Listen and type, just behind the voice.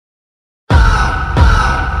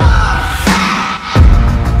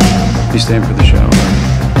staying for the show?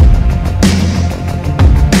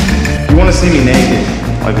 You want to see me naked?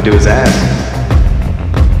 All I have to do is ask.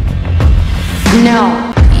 No.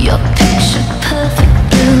 Your picture perfect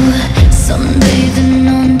blue, sunbathing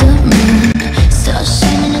on the moon, stars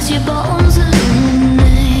shining as your bones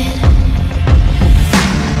illuminate.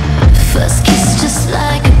 First kiss just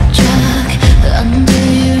like a drug, under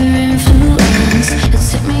your influence.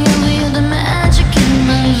 It's hit me over, you're the magic in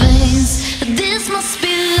my veins. This must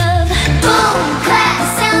be love. Boom, clap,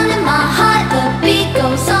 sound in my heart. The beat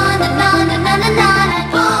goes on and on and on and on.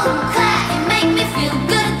 Boom, clap, you make me feel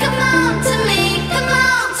good. Come on to me, come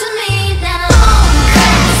on to me now. Boom,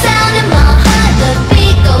 clap, sound in my heart. The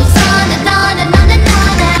beat goes on and on and on and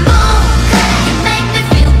on. Boom, clap, you make me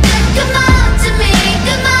feel good. Come on to me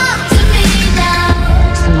now.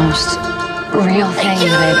 It's the most real thing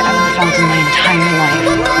that I've ever felt in my entire life.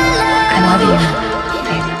 I love you.